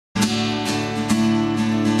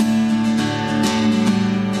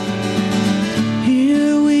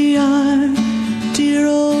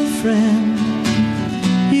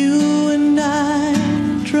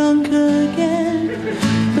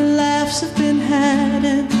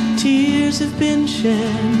tears have been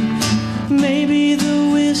shed. Maybe the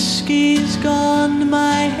whiskey's gone to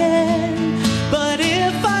my head. But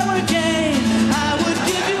if I were gay, I would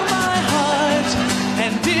give you my heart.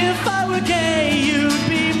 And if I were gay, you'd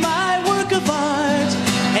be my work of art.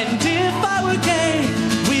 And if I were gay,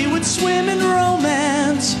 we would swim in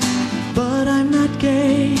romance. But I'm not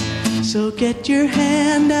gay, so get your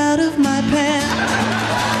hand out of my pants.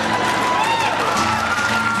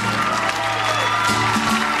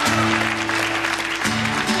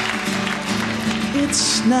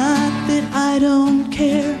 It's not that I don't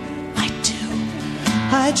care, I do.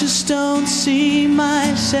 I just don't see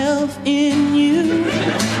myself in you.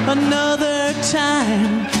 Another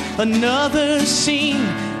time, another scene,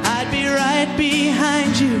 I'd be right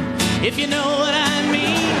behind you, if you know what I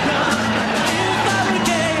mean. If I were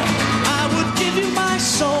gay, I would give you my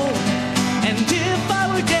soul. And if I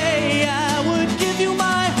were gay, I would give you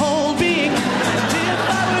my whole being. And if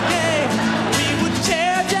I were gay, we would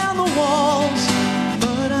tear down the walls.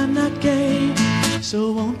 But I'm not gay,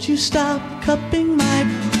 so won't you stop cupping my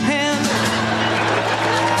hand?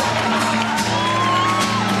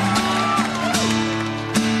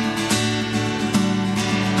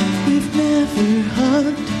 We've never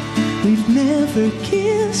hugged, we've never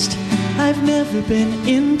kissed. I've never been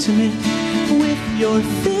intimate with your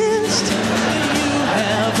fist. You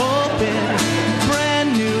have opened brand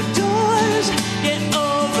new doors. Get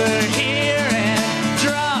over here and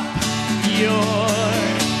drop your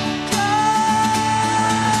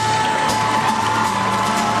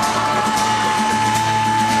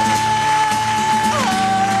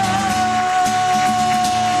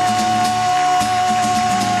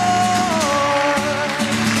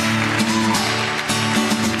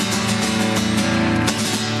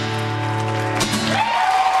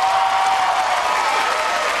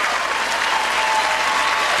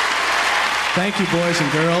Thank you, boys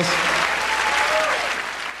and girls.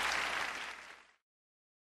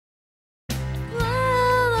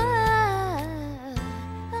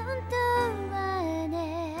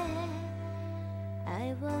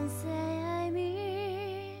 I won't say I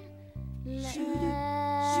mean.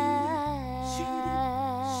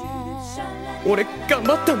 俺頑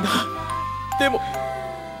張ったんだ。でも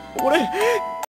俺